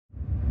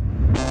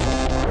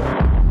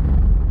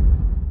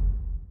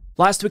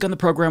Last week on the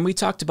program, we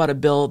talked about a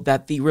bill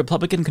that the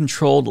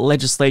Republican-controlled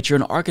legislature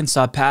in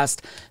Arkansas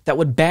passed that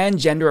would ban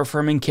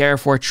gender-affirming care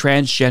for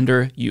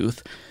transgender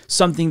youth,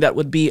 something that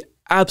would be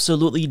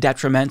absolutely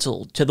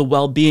detrimental to the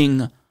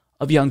well-being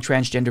of young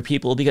transgender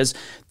people, because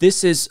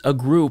this is a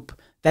group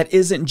that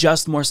isn't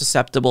just more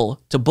susceptible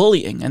to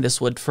bullying, and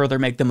this would further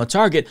make them a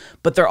target,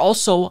 but they're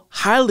also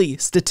highly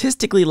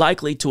statistically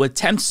likely to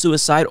attempt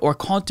suicide or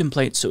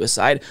contemplate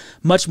suicide,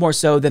 much more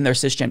so than their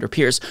cisgender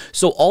peers.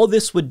 So all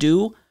this would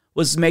do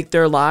was make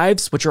their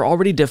lives, which are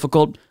already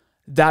difficult,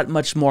 that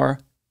much more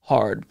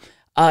hard.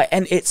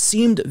 And it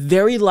seemed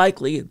very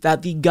likely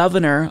that the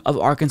governor of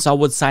Arkansas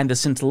would sign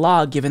this into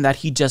law, given that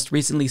he just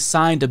recently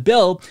signed a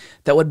bill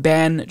that would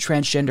ban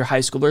transgender high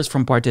schoolers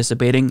from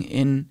participating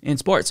in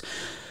sports.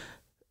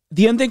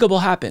 The unthinkable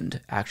happened,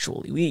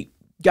 actually. We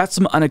got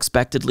some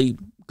unexpectedly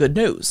good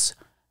news.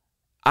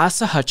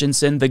 Asa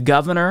Hutchinson, the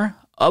governor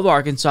of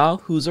Arkansas,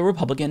 who's a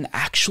Republican,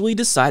 actually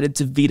decided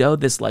to veto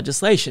this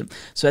legislation.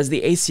 So as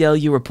the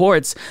ACLU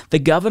reports, the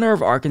governor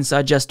of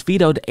Arkansas just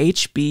vetoed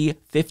HB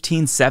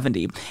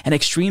 1570, an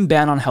extreme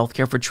ban on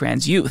healthcare for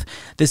trans youth.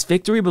 This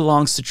victory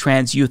belongs to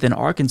trans youth in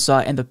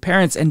Arkansas and the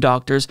parents and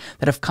doctors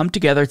that have come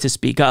together to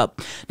speak up.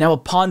 Now,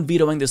 upon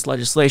vetoing this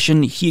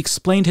legislation, he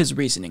explained his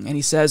reasoning, and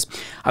he says,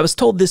 "I was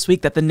told this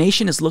week that the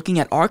nation is looking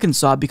at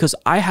Arkansas because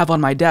I have on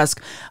my desk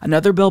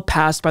another bill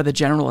passed by the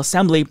General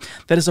Assembly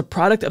that is a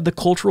product of the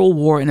cultural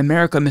war in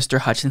America," Mr.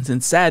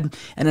 Hutchinson said,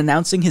 in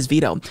announcing his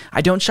veto.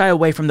 "I don't shy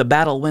away from the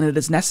battle when it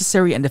is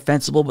necessary and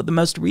defensible, but the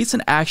most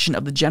recent action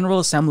of the General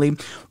Assembly,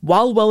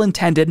 while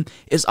well-intended,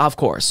 is off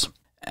course."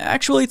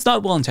 Actually, it's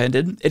not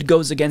well-intended. It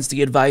goes against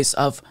the advice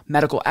of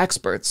medical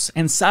experts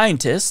and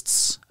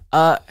scientists.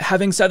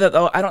 Having said that,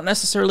 though, I don't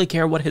necessarily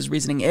care what his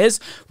reasoning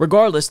is.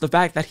 Regardless, the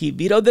fact that he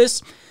vetoed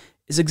this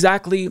is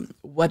exactly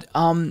what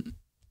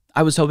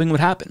I was hoping would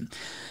happen.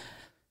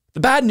 The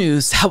bad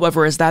news,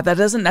 however, is that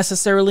doesn't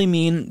necessarily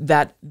mean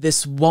that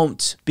this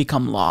won't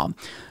become law,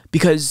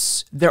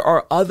 because there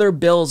are other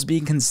bills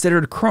being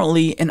considered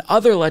currently in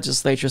other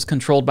legislatures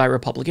controlled by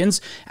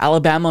Republicans.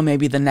 Alabama may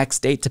be the next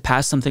state to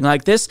pass something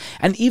like this,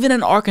 and even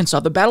in Arkansas,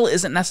 the battle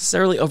isn't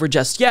necessarily over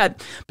just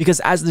yet, because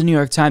as the New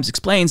York Times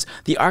explains,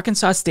 the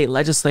Arkansas state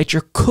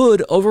legislature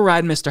could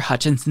override Mr.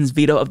 Hutchinson's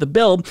veto of the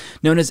bill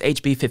known as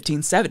HB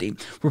 1570.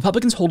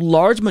 Republicans hold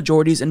large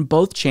majorities in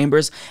both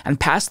chambers and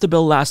passed the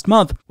bill last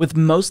month with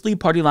mostly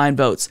party line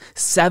votes,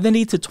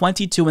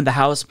 70-22 in the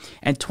House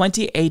and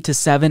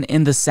 28-7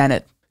 in the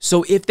Senate.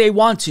 So if they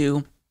want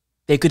to,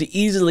 they could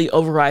easily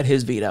override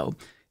his veto.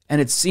 And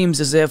it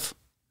seems as if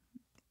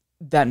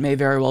that may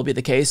very well be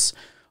the case,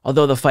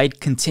 although the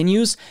fight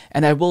continues.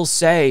 And I will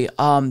say,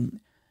 the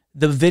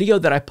video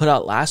that I put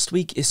out last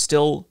week is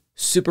still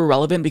super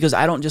relevant, because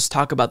I don't just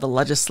talk about the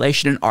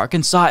legislation in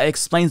Arkansas. I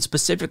explain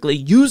specifically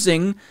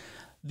using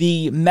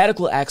the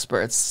medical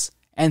experts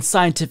and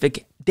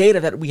scientific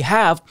data that we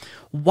have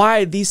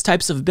why these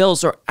types of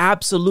bills are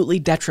absolutely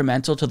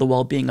detrimental to the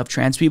well-being of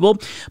trans people.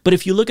 But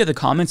if you look at the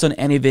comments on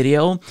any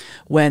video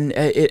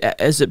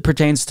as it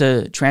pertains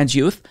to trans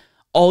youth,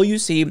 all you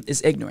see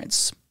is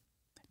ignorance,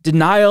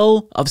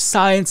 denial of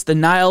science,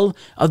 denial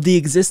of the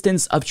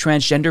existence of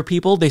transgender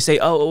people. They say,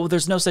 oh,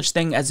 there's no such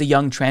thing as a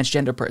young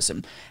transgender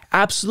person.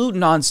 Absolute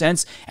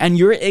nonsense. And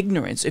your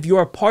ignorance, if you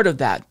are part of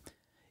that,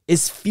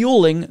 is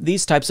fueling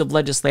these types of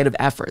legislative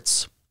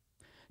efforts.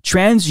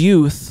 Trans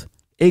youth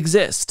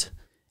exist,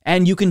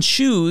 and you can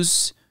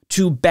choose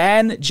to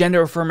ban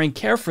gender-affirming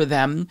care for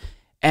them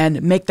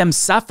and make them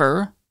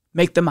suffer,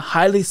 make them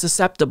highly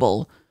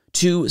susceptible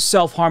to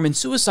self-harm and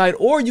suicide,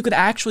 or you could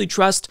actually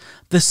trust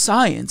the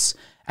science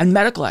and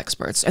medical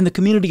experts and the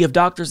community of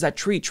doctors that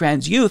treat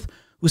trans youth,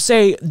 who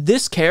say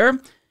this care,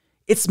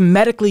 it's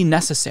medically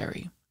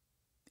necessary.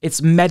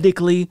 It's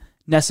medically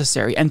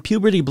necessary, and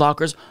puberty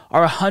blockers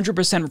are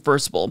 100%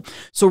 reversible.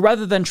 So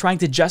rather than trying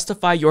to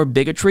justify your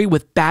bigotry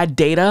with bad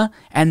data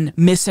and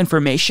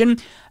misinformation,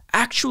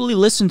 actually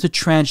listen to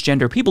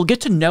transgender people, get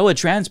to know a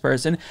trans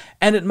person,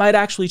 and it might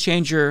actually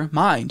change your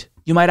mind.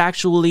 You might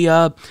actually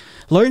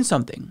learn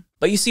something.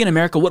 But you see, in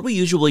America, what we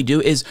usually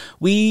do is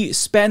we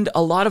spend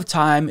a lot of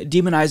time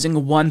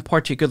demonizing one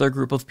particular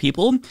group of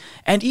people.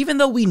 And even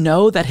though we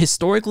know that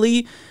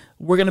historically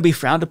we're going to be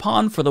frowned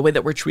upon for the way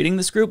that we're treating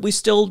this group, we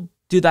still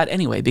do that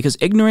anyway, because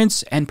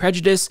ignorance and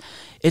prejudice,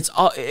 it's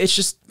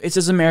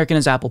as American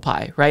as apple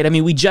pie, right? I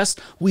mean, we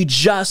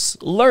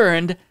just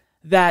learned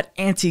that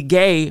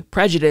anti-gay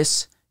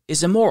prejudice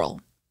is immoral,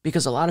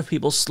 because a lot of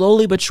people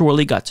slowly but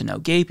surely got to know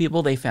gay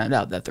people. They found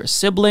out that their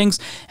siblings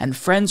and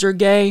friends are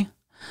gay.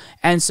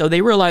 And so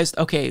they realized,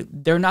 okay,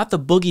 they're not the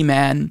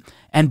boogeyman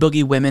and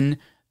boogie women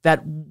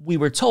that we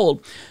were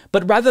told.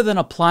 But rather than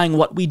applying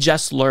what we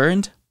just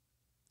learned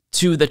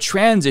to the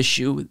trans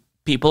issue,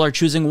 people are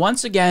choosing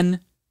once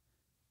again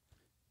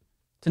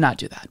to not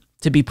do that,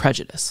 to be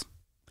prejudiced.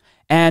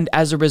 And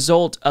as a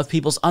result of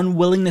people's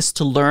unwillingness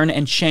to learn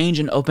and change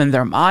and open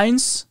their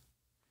minds,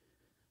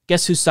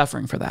 guess who's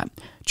suffering for that?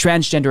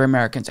 Transgender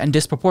Americans, and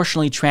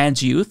disproportionately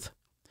trans youth,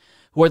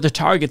 who are the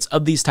targets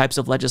of these types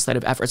of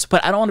legislative efforts.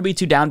 But I don't want to be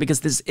too down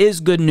because this is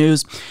good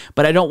news,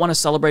 but I don't want to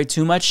celebrate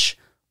too much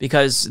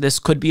because this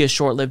could be a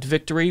short-lived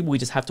victory. We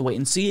just have to wait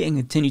and see and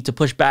continue to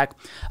push back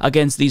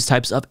against these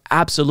types of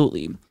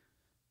absolutely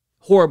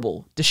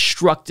horrible,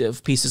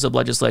 destructive pieces of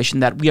legislation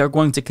that we are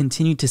going to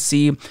continue to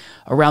see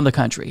around the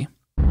country.